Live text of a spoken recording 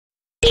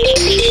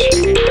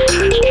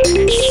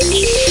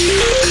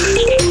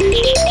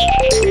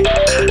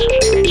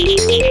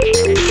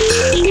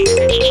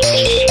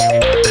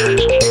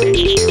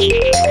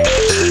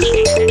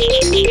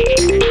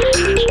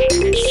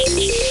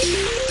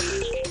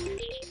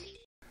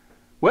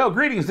Well,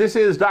 greetings. This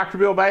is Dr.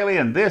 Bill Bailey,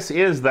 and this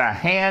is the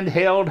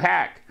Handheld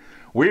Hack.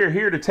 We're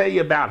here to tell you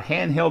about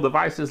handheld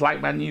devices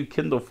like my new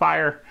Kindle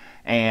Fire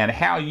and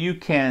how you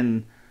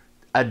can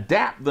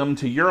adapt them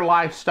to your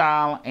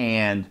lifestyle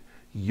and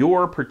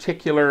your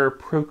particular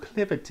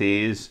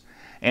proclivities,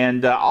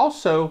 and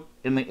also,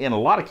 in a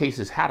lot of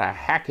cases, how to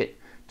hack it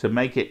to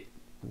make it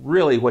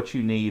really what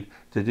you need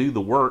to do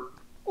the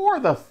work or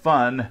the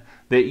fun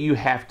that you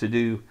have to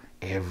do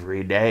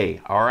every day.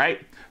 All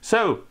right?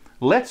 So,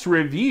 let's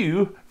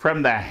review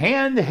from the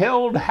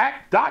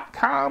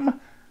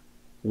handheldhack.com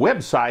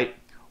website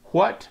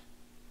what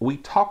we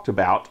talked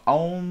about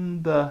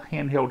on the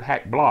Handheld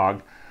Hack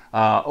blog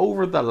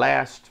over the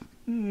last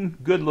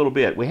good little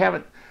bit. We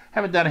haven't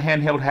done a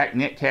Handheld Hack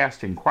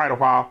netcast in quite a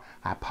while.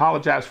 I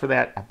apologize for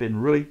that. I've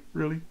been really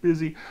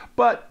busy,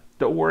 but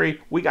don't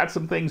worry, we got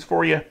some things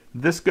for you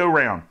this go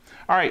round.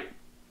 All right.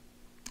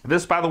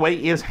 This, by the way,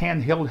 is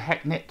Handheld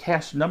Hack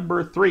Netcast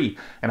number 3.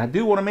 And I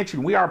do want to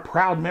mention we are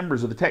proud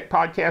members of the Tech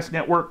Podcast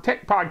Network,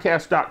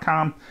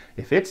 techpodcast.com.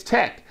 If it's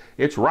tech,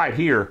 it's right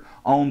here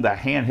on the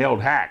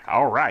Handheld Hack.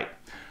 All right,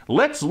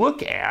 let's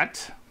look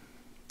at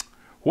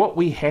what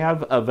we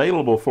have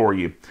available for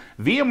you.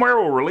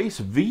 VMware will release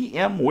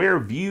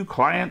VMware View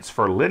clients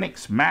for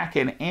Linux, Mac,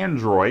 and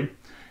Android.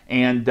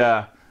 And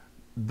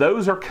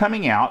those are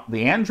coming out.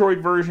 The Android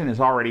version is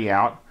already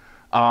out.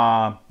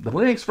 The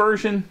Linux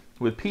version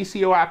with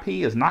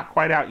PCoIP is not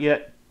quite out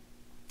yet.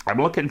 I'm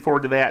looking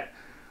forward to that.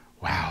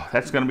 Wow,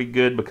 that's going to be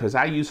good because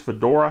I use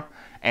Fedora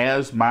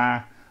as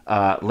my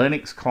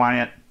Linux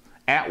client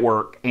at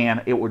work,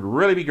 and it would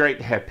really be great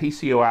to have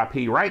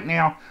PCoIP. Right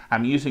now,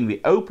 I'm using the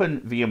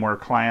Open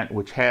VMware client,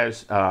 which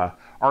has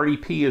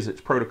RDP as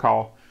its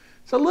protocol.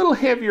 It's a little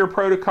heavier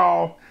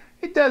protocol.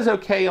 It does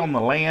okay on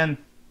the LAN,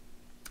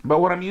 but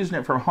when I'm using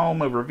it from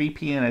home over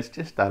VPN, it's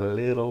just a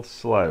little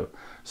slow.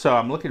 So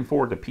I'm looking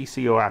forward to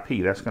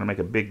PCoIP. That's going to make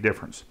a big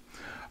difference.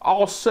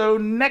 Also,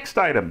 next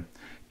item,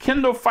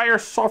 Kindle Fire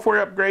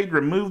software upgrade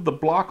removed the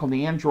block on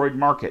the Android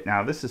market.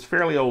 Now, this is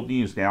fairly old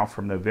news now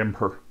from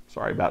November.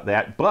 Sorry about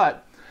that,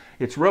 but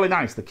it's really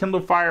nice. The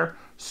Kindle Fire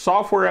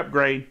software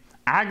upgrade,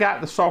 I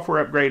got the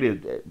software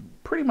upgraded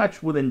pretty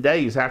much within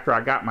days after I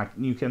got my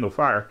new Kindle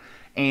Fire,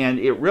 and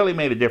it really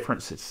made a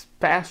difference. It's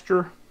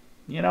faster.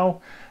 You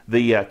know,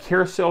 the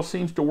carousel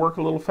seems to work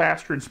a little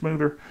faster and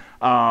smoother.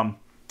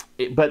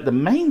 But the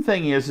main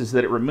thing is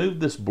that it removed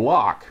this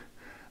block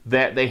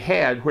that they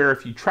had where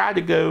if you tried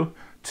to go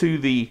to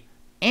the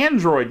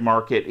Android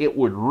market, it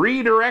would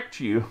redirect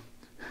you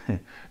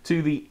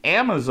to the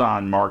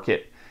Amazon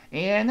market.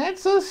 And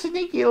that's a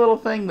sneaky little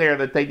thing there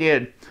that they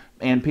did,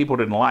 and people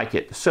didn't like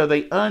it. So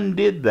they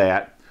undid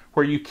that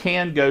where you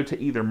can go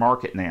to either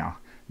market now.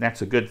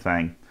 That's a good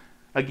thing.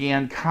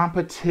 Again,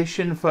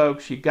 competition,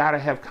 folks. You got to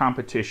have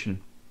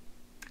competition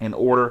in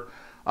order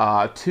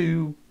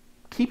to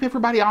keep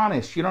everybody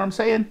honest. You know what I'm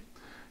saying?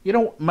 You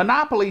know,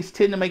 monopolies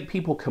tend to make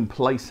people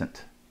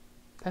complacent.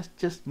 That's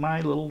just my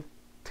little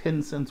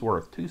 10 cents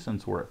worth, 2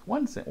 cents worth,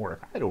 1 cent worth.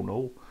 I don't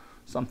know,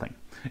 something.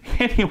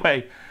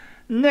 Anyway,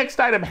 next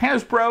item,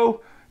 Hasbro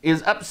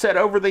is upset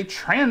over the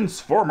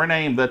Transformer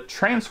name. The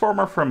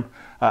Transformer from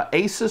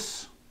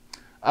ASUS.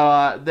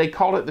 They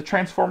called it the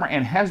Transformer,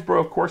 and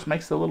Hasbro, of course,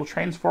 makes the little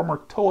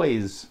Transformer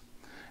toys.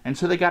 And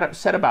so they got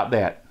upset about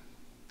that.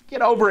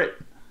 Get over it.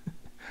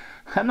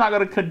 I'm not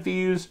going to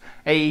confuse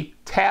a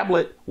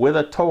tablet with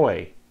a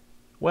toy.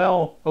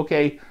 Well,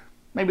 okay,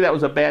 maybe that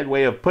was a bad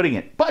way of putting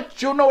it, but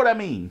you'll know what I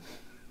mean.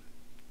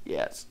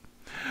 Yes.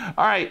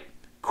 All right,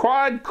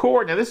 quad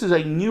core. Now, this is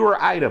a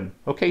newer item.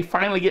 Okay,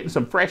 finally getting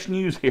some fresh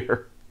news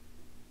here.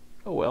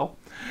 Oh, well.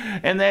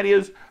 And that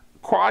is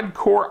quad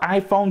core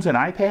iPhones and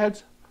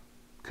iPads.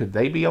 Could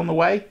they be on the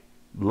way?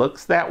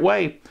 Looks that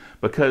way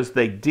because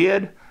they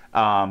did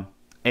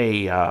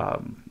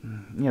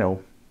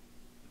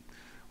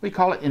we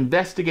call it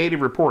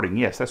investigative reporting.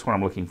 Yes, that's what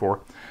I'm looking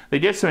for. They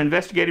did some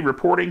investigative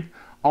reporting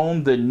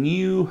on the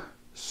new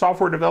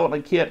software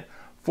development kit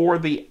for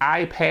the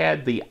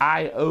iPad, the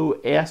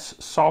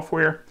iOS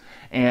software,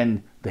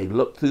 and they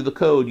looked through the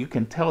code. You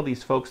can tell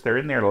these folks, they're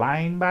in there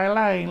line by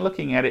line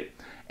looking at it,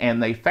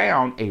 and they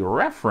found a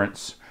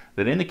reference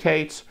that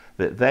indicates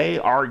that they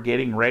are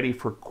getting ready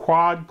for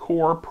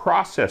quad-core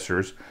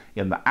processors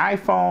in the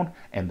iPhone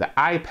and the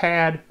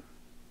iPad.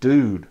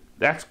 Dude,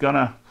 that's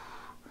gonna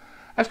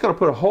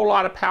put a whole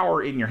lot of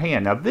power in your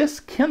hand. Now,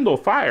 this Kindle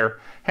Fire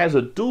has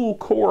a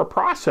dual-core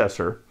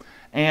processor,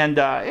 and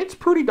it's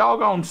pretty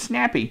doggone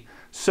snappy.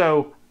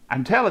 So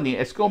I'm telling you,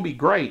 it's going to be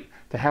great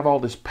to have all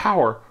this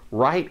power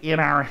right in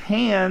our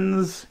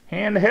hands,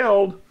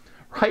 handheld,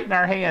 right in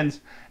our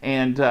hands.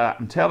 And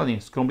I'm telling you,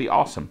 it's going to be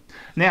awesome.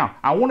 Now,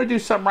 I want to do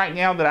something right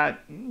now that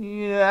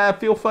I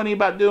feel funny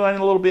about doing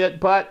a little bit,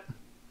 but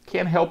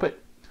can't help it.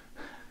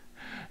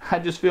 I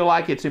just feel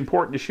like it's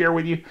important to share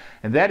with you,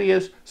 and that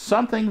is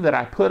something that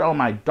I put on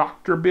my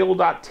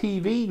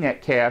drbill.tv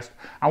netcast.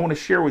 I want to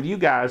share with you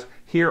guys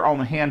here on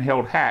the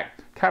Handheld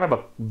Hack, kind of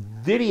a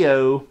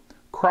video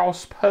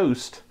cross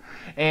post,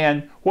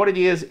 and what it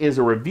is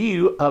a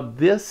review of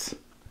this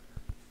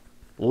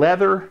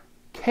leather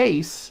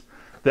case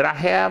that I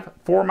have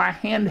for my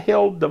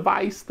handheld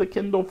device, the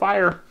Kindle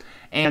Fire.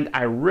 And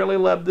I really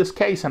love this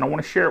case, and I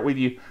want to share it with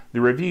you,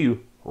 the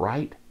review,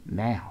 right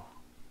now.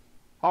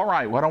 All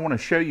right, what I want to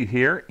show you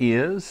here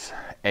is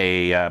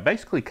a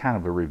basically kind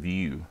of a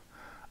review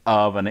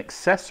of an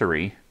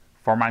accessory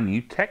for my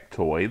new tech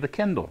toy, the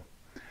Kindle.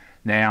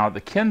 Now, the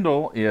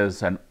Kindle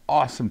is an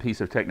awesome piece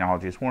of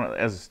technology. It's one of,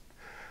 as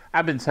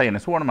I've been saying,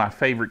 it's one of my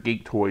favorite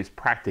geek toys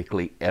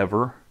practically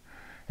ever,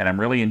 and I'm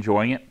really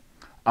enjoying it.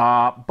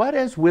 But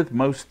as with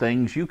most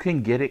things, you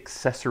can get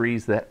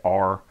accessories that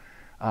are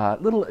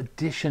little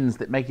additions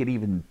that make it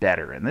even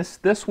better, and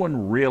this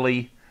one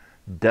really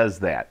does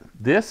that.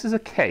 This is a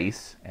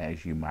case,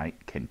 as you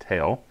can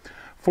tell,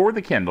 for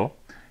the Kindle.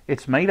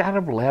 It's made out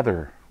of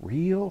leather,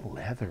 real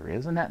leather.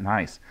 Isn't that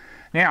nice?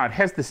 Now, it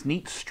has this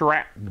neat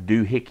strap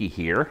doohickey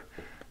here.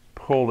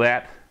 Pull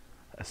that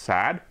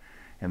aside,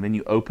 and then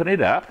you open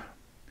it up,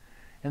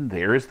 and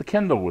there is the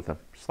Kindle with a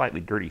slightly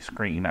dirty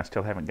screen. I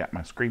still haven't got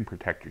my screen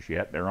protectors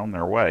yet. They're on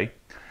their way.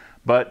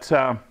 But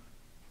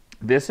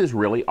this is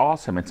really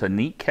awesome. It's a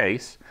neat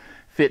case,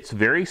 fits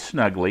very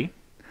snugly.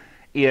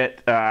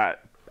 It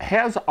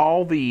has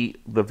all the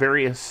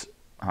various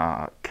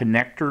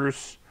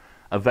connectors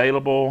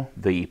available,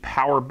 the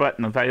power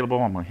button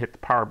available. I'm going to hit the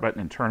power button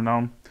and turn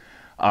it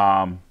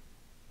on.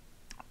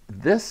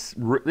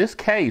 This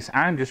case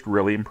I'm just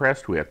really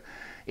impressed with.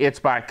 It's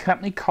by a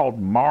company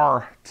called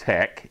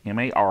Martek,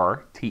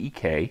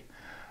 M-A-R-T-E-K,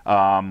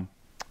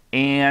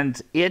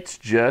 and it's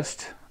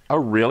just a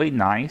really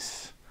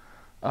nice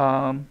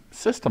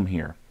system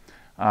here.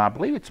 I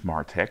believe it's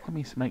Martek. Let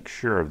me make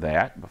sure of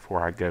that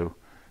before I go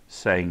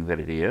saying that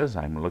it is.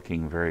 I'm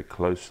looking very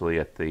closely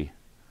at the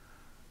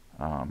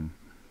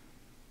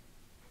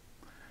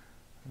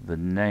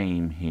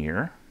name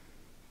here.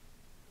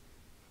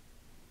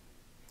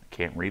 I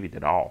can't read it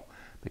at all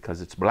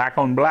because it's black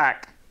on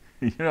black.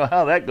 You know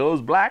how that goes,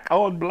 black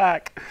on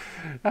black.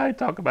 I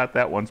talked about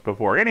that once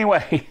before.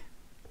 Anyway,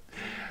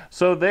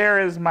 so there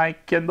is my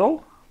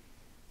Kindle.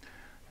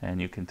 And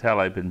you can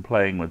tell I've been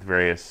playing with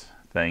various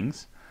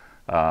things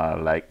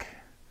like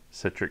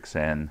Citrix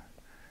and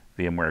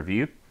VMware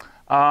View.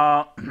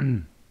 At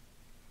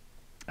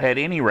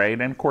any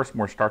rate, and of course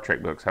more Star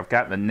Trek books. I've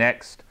got the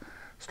next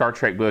Star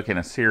Trek book in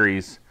a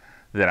series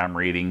that I'm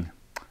reading.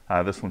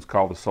 This one's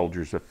called The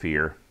Soldiers of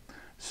Fear.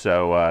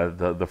 So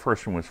the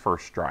first one was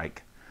First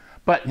Strike.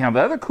 But now the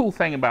other cool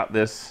thing about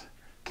this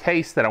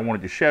case that I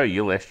wanted to show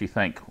you, lest you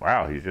think,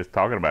 wow, he's just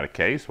talking about a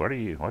case.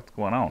 What's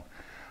going on?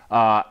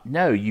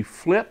 No, you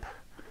flip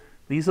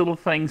these little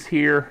things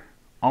here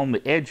on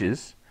the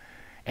edges,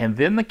 and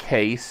then the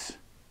case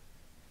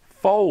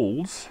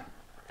folds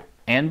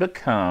and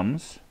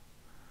becomes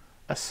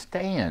a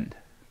stand.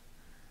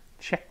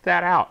 Check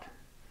that out.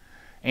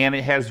 And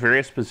it has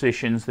various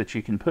positions that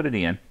you can put it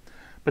in.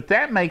 But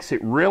that makes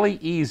it really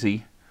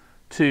easy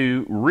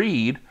to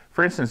read.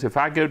 For instance, if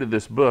I go to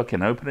this book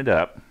and open it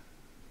up,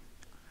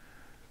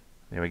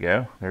 there we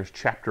go. There's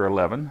chapter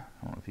 11.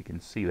 I don't know if you can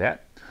see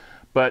that.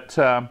 But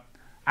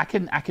I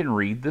can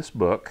read this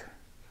book,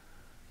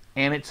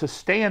 and it's a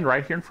stand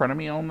right here in front of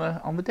me on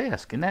the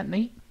desk. Isn't that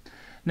neat?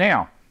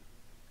 Now,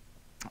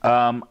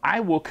 I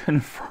will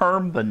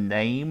confirm the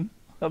name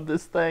of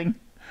this thing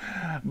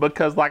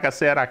because, like I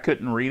said, I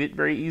couldn't read it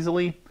very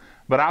easily.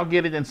 But I'll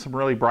get it in some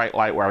really bright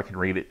light where I can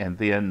read it, and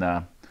then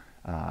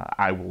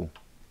I will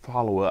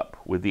follow up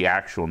with the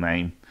actual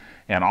name.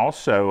 And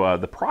also,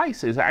 the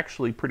price is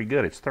actually pretty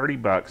good. It's 30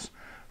 bucks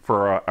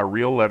for a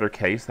real leather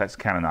case. That's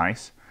kind of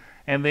nice.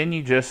 And then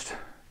you just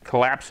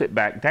collapse it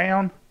back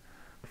down,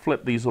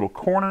 flip these little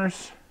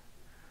corners,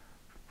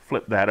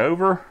 flip that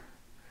over,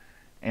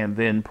 and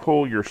then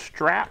pull your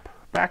strap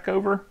back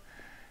over,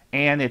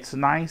 and it's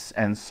nice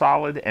and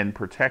solid and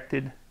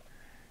protected,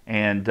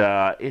 and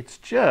it's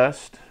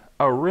just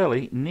a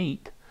really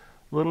neat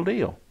little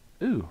deal.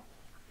 Ooh,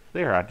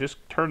 there, I just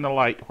turned the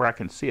light where I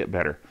can see it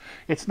better.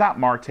 It's not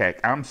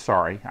Martek, I'm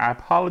sorry. I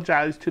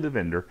apologize to the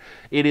vendor.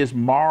 It is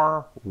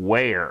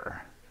Marware.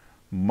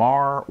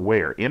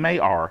 Marware,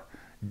 M-A-R-W-A-R-E,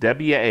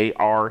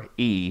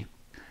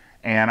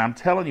 and I'm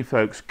telling you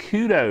folks,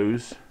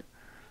 kudos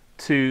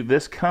to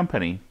this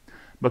company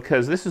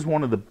because this is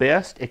one of the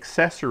best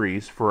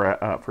accessories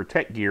for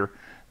tech gear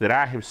that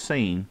I have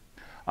seen,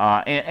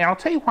 and I'll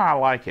tell you why I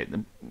like it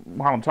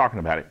while I'm talking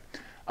about it.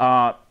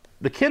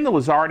 The Kindle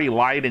is already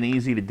light and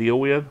easy to deal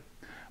with,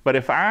 but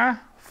if I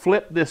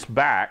flip this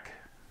back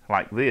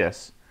like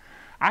this,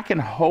 I can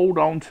hold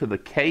on to the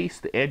case,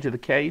 the edge of the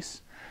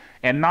case,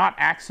 and not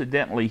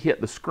accidentally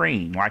hit the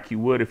screen like you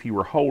would if you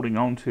were holding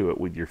onto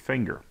it with your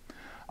finger.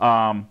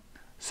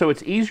 So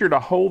it's easier to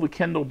hold the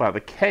Kindle by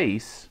the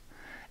case,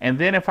 and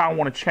then if I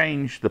want to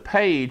change the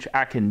page,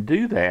 I can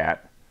do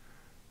that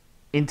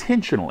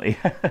intentionally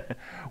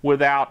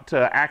without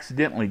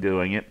accidentally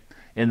doing it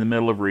in the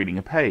middle of reading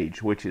a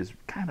page, which is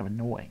kind of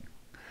annoying.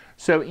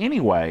 So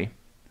anyway,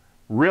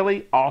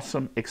 really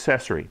awesome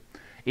accessory.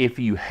 If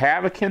you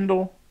have a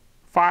Kindle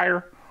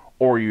Fire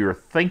or you're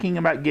thinking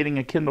about getting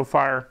a Kindle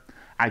Fire,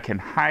 I can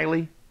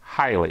highly,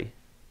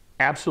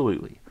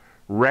 absolutely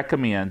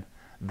recommend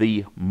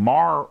the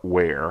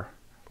Marware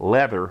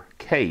Leather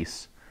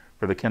Case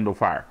for the Kindle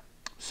Fire.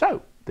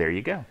 So, there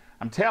you go.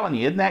 I'm telling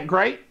you, isn't that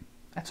great?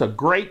 That's a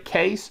great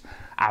case.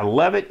 I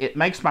love it. It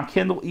makes my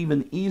Kindle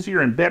even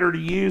easier and better to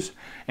use.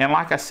 And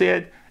like I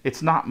said,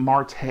 it's not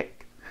Martech.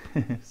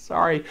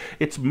 Sorry,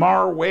 it's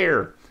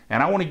Marware.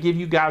 And I want to give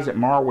you guys at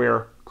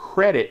Marware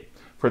credit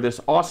for this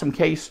awesome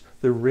case,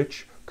 the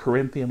rich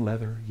Corinthian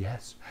leather,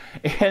 yes.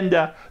 And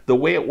the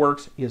way it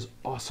works is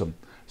awesome.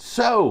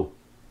 So,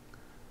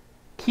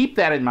 keep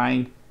that in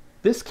mind.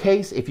 This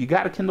case, if you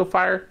got a Kindle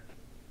Fire,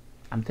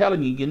 I'm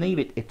telling you, you need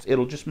it.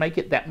 It'll just make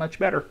it that much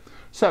better.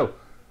 So,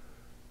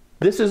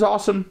 this is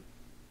awesome.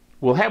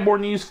 We'll have more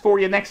news for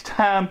you next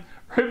time.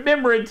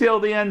 Remember, until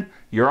then,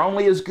 you're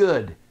only as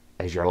good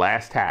as your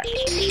last hack.